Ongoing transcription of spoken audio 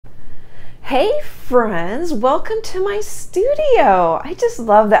Hey friends, welcome to my studio. I just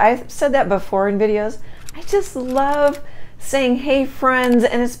love that. I've said that before in videos. I just love saying hey friends,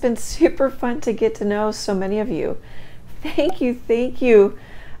 and it's been super fun to get to know so many of you. Thank you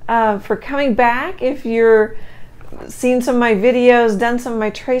for coming back. If you're seen some of my videos, done some of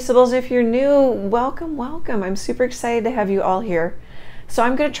my traceables, if you're new, welcome. I'm super excited to have you all here. So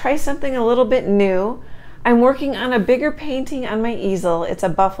I'm going to try something a little bit new. I'm working on a bigger painting on my easel. It's a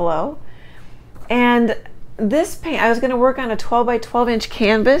buffalo. And this paint, I was going to work on a 12 by 12 inch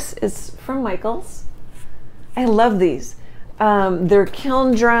canvas. It's from Michaels. I love these. They're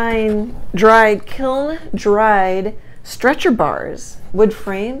kiln dried stretcher bars, wood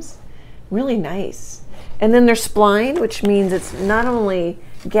frames, really nice. And then they're splined, which means it's not only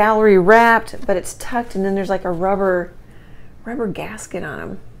gallery wrapped, but it's tucked, and then there's like a rubber gasket on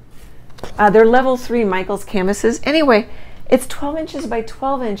them. They're level 3 Michaels canvases. Anyway, it's 12 inches by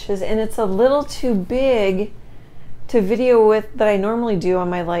 12 inches, and it's a little too big to video with that I normally do on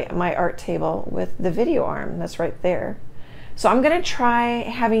my art table with the video arm that's right there. So I'm going to try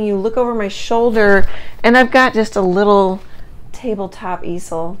having you look over my shoulder, and I've got just a little tabletop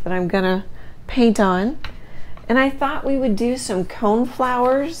easel that I'm going to paint on. And I thought we would do some cone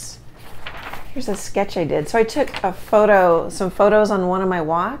flowers. Here's a sketch I did. So I took some photos on one of my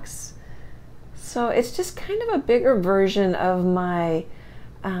walks. So it's just kind of a bigger version of my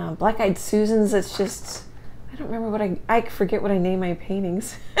Black-Eyed Susans. It's just, I don't remember what I forget what I name my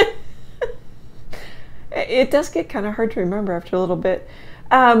paintings. It does get kind of hard to remember after a little bit.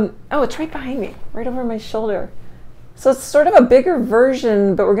 Oh, it's right behind me, right over my shoulder. So it's sort of a bigger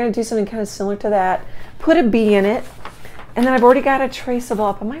version, but we're going to do something kind of similar to that. Put a bee in it. And then I've already got a traceable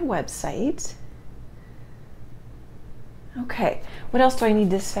up on my website. Okay, what else do I need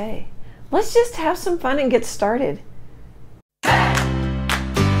to say? Let's just have some fun and get started.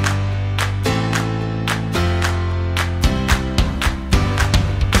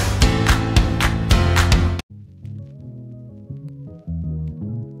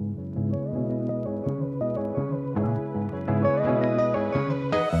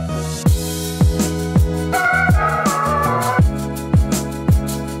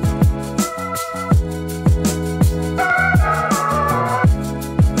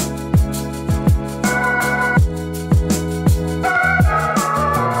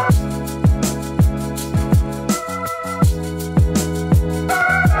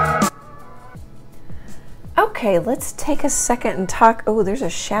 Okay, let's take a second and talk. Oh, there's a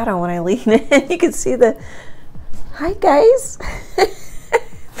shadow when I lean in. You can see the, hi guys.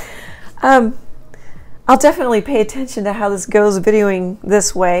 I'll definitely pay attention to how this goes videoing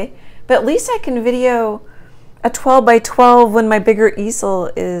this way, but at least I can video a 12 by 12 when my bigger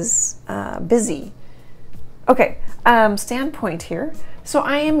easel is busy. Okay, standpoint here. So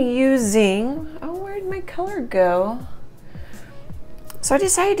I am using, oh, where'd my color go? So I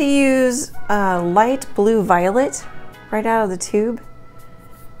decided to use light blue violet right out of the tube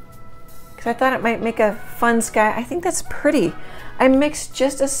because I thought it might make a fun sky. I think that's pretty. I mixed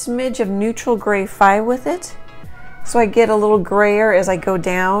just a smidge of neutral gray 5 with it, so I get a little grayer as I go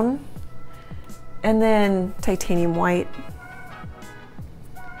down, and then titanium white.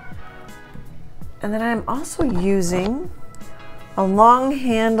 And then I'm also using a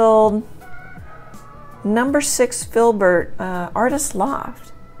long-handled number 6 Filbert Artist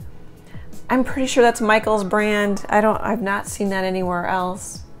Loft. I'm pretty sure that's Michael's brand. I've not seen that anywhere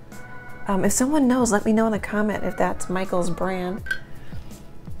else. If someone knows, let me know in the comment if that's Michael's brand.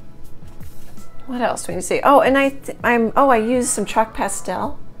 What else do we see? Oh, and I used some chalk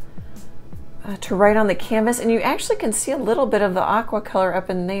pastel to write on the canvas, and you actually can see a little bit of the aqua color up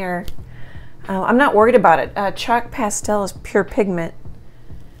in there. I'm not worried about it. Chalk pastel is pure pigment.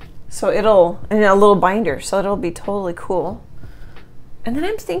 So and a little binder, so it'll be totally cool. And then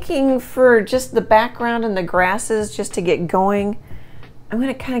I'm thinking for just the background and the grasses, just to get going, I'm going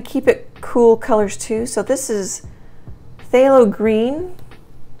to kind of keep it cool colors too. So this is phthalo green,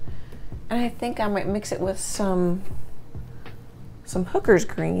 and I think I might mix it with some hooker's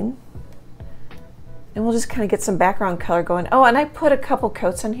green, and we'll just kind of get some background color going. Oh, and I put a couple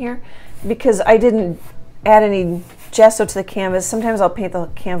coats on here because I didn't add any gesso to the canvas. Sometimes I'll paint the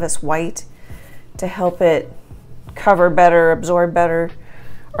canvas white to help it cover better, absorb better,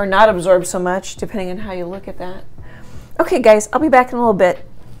 or not absorb so much, depending on how you look at that. Okay guys, I'll be back in a little bit.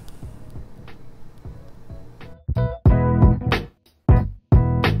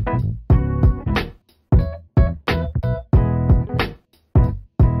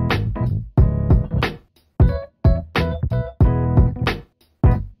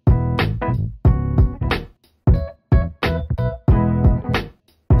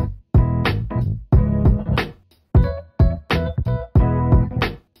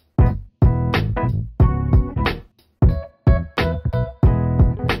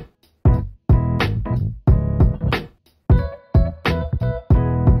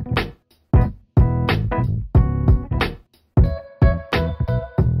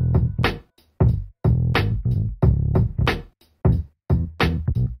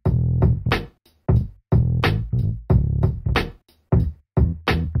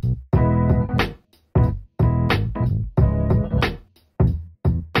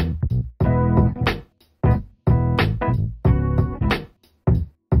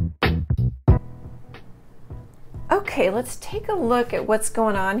 Okay, let's take a look at what's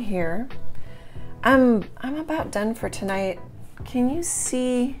going on here. I'm about done for tonight. Can you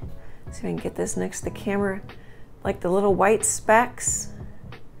see if I can get this next to the camera, like the little white specks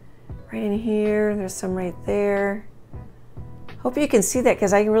right in here? There's some right there. Hope you can see that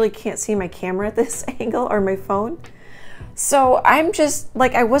because I really can't see my camera at this angle or my phone. So I'm just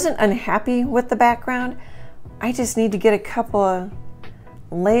like, I wasn't unhappy with the background. I just need to get a couple of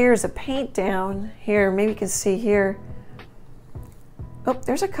layers of paint down here. Maybe you can see here. Oh,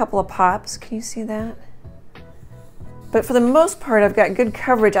 there's a couple of pops. Can you see that? But for the most part, I've got good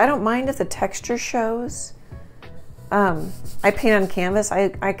coverage. I don't mind if the texture shows. I paint on canvas. I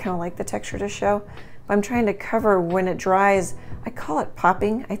kind of like the texture to show. But I'm trying to cover when it dries. I call it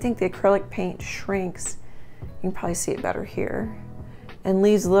popping. I think the acrylic paint shrinks. You can probably see it better here. And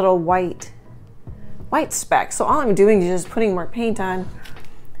leaves little white specks. So all I'm doing is just putting more paint on.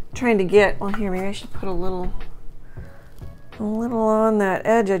 Trying to get, well here, maybe I should put a little on that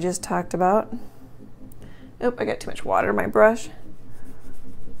edge I just talked about. Oop, I got too much water in my brush.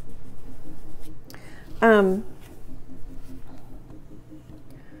 Oh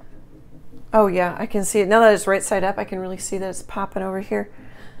yeah, I can see it. Now that it's right side up, I can really see that it's popping over here.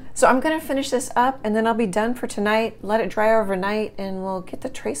 So I'm gonna finish this up and then I'll be done for tonight, let it dry overnight, and we'll get the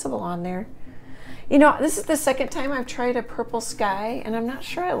Traceable on there. You know, this is the second time I've tried a purple sky, and I'm not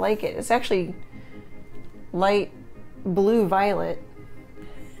sure I like it. It's actually light blue violet.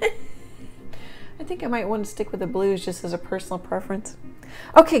 I think I might want to stick with the blues just as a personal preference.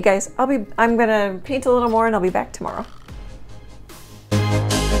 Okay guys, I'm gonna paint a little more and I'll be back tomorrow.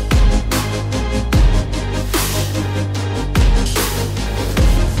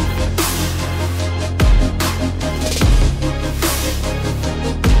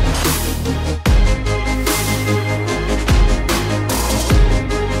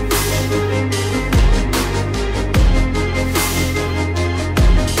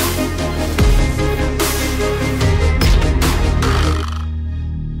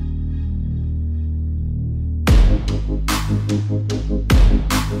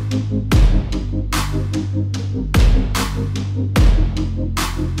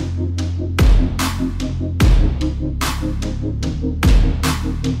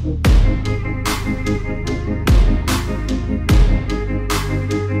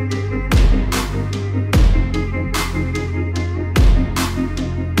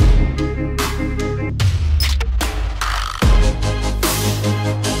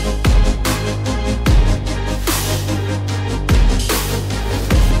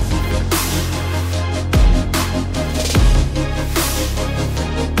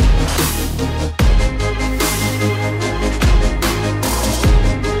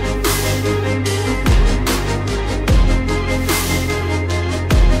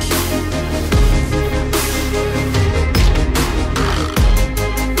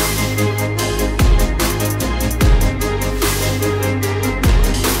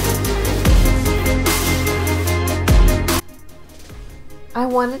 I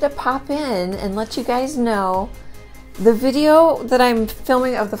wanted to pop in and let you guys know the video that I'm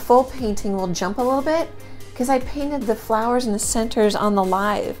filming of the full painting will jump a little bit because I painted the flowers and the centers on the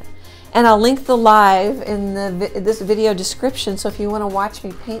live, and I'll link the live in this video description, so if you want to watch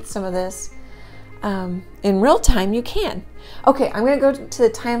me paint some of this in real time, you can. Okay, I'm going to go to the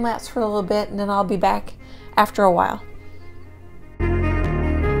time lapse for a little bit and then I'll be back after a while.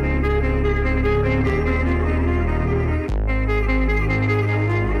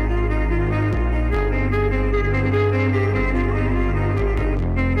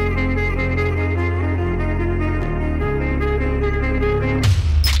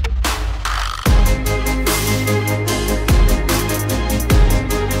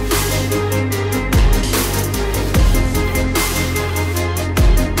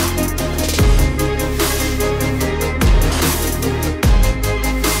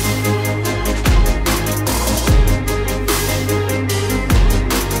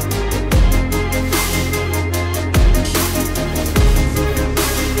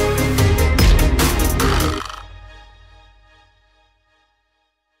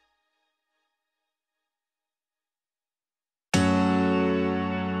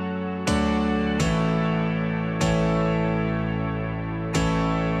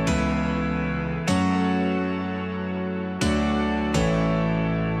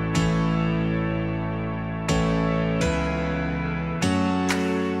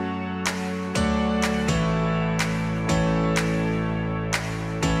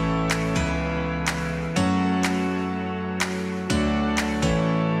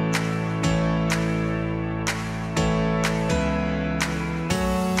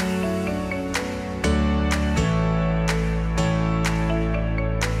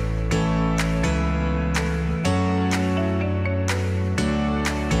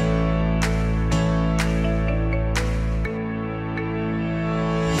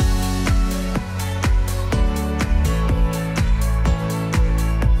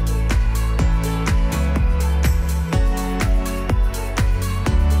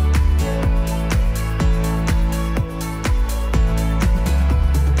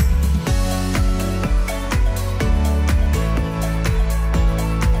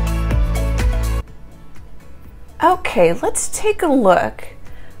 Okay, let's take a look.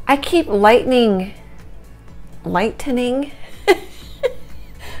 I keep lightening. I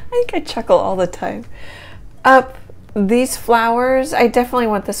think I chuckle all the time. Up these flowers. I definitely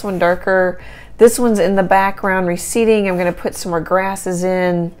want this one darker. This one's in the background receding. I'm going to put some more grasses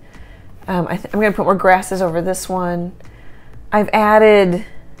in. I'm going to put more grasses over this one. I've added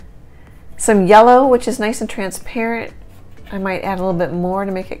some yellow, which is nice and transparent. I might add a little bit more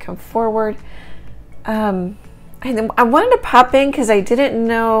to make it come forward. I wanted to pop in because I didn't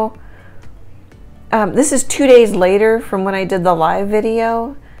know. This is 2 days later from when I did the live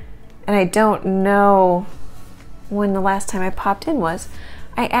video, and I don't know when the last time I popped in was.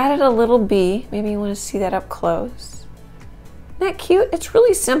 I added a little bee. Maybe you want to see that up close. Isn't that cute? It's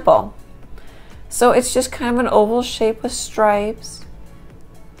really simple. So it's just kind of an oval shape with stripes.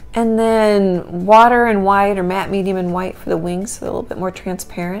 And then water and white, or matte, medium, and white for the wings, so they're a little bit more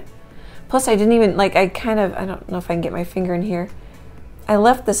transparent. Plus I didn't even, like, I don't know if I can get my finger in here. I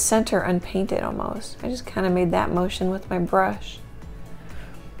left the center unpainted almost. I just kind of made that motion with my brush.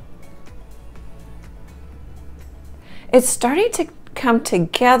 It's starting to come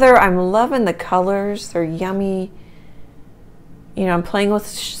together. I'm loving the colors. They're yummy. You know, I'm playing with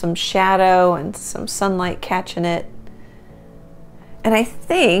some shadow and some sunlight catching it. And I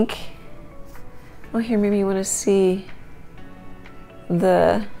think, well, here, maybe you want to see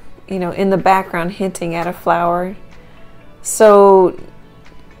the, you know, in the background hinting at a flower. So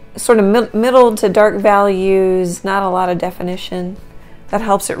sort of middle to dark values, not a lot of definition. That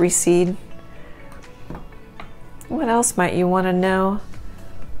helps it recede. What else might you want to know?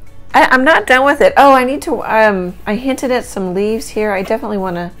 I'm not done with it. Oh, I need to, I hinted at some leaves here. I definitely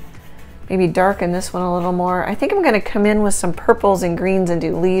want to maybe darken this one a little more. I think I'm going to come in with some purples and greens and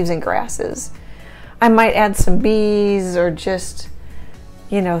do leaves and grasses. I might add some bees or just,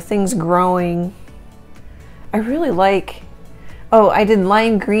 you know, things growing. I really like, oh, I did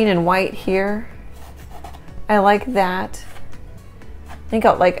lime green and white here. I like that. I think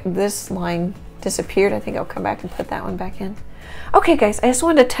I'll, like, this line disappeared. I think I'll come back and put that one back in. Okay, guys, I just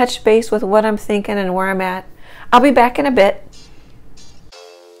wanted to touch base with what I'm thinking and where I'm at. I'll be back in a bit.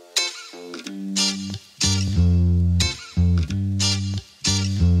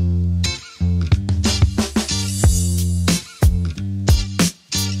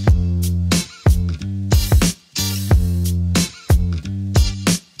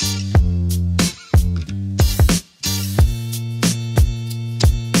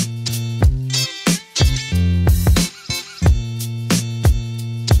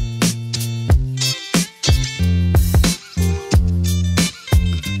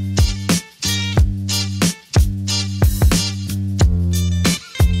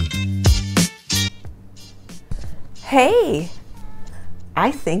 Hey, I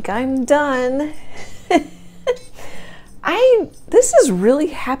think I'm done. This is really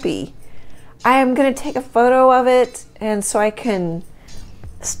happy. I am going to take a photo of it, and so I can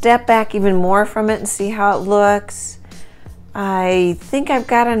step back even more from it and see how it looks. I think I've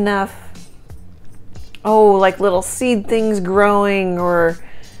got enough, oh, like little seed things growing, or,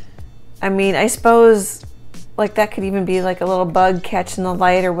 I mean, I suppose like that could even be like a little bug catching the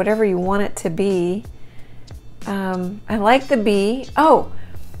light or whatever you want it to be. I like the bee. Oh,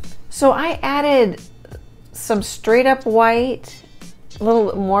 so I added some straight up white, a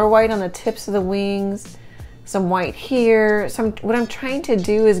little more white on the tips of the wings, some white here. What I'm trying to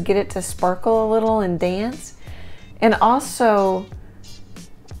do is get it to sparkle a little and dance. And also,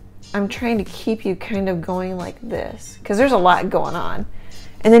 I'm trying to keep you kind of going like this, because there's a lot going on.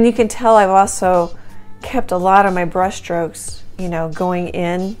 And then you can tell I've also kept a lot of my brush strokes, you know, going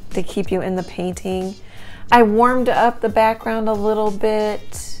in to keep you in the painting. I warmed up the background a little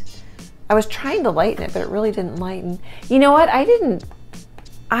bit. I was trying to lighten it, but it really didn't lighten. You know what?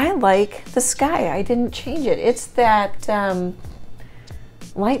 I like the sky. I didn't change it. It's that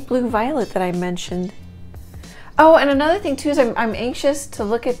light blue violet that I mentioned. Oh, and another thing too is I'm anxious to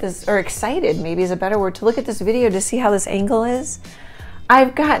look at this, or excited maybe is a better word, to look at this video to see how this angle is.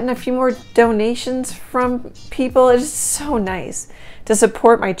 I've gotten a few more donations from people. It's so nice to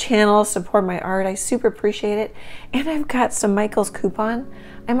support my channel, support my art. I super appreciate it. And I've got some Michael's coupon.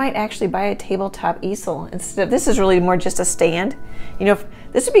 I might actually buy a tabletop easel instead of, this is really more just a stand. You know,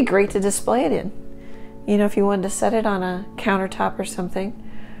 this would be great to display it in. You know, if you wanted to set it on a countertop or something.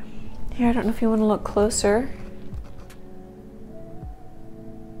 Here, I don't know if you want to look closer.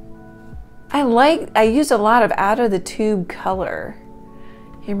 I used a lot of out of the tube color.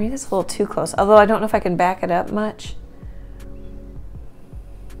 Here, maybe that's a little too close, although I don't know if I can back it up much.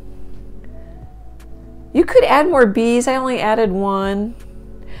 You could add more bees. I only added one.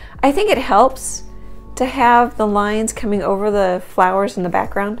 I think it helps to have the lines coming over the flowers in the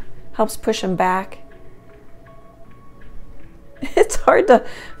background. Helps push them back. It's hard to,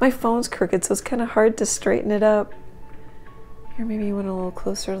 my phone's crooked, so it's kind of hard to straighten it up. Here, maybe you want a little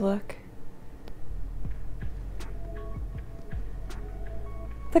closer look.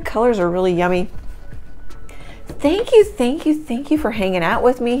 The colors are really yummy. Thank you for hanging out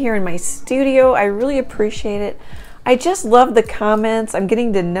with me here in my studio. I really appreciate it. I just love the comments. I'm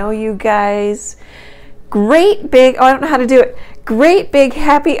getting to know you guys. Great big, oh, I don't know how to do it. Great big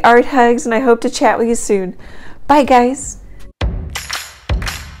happy art hugs, and I hope to chat with you soon. Bye, guys.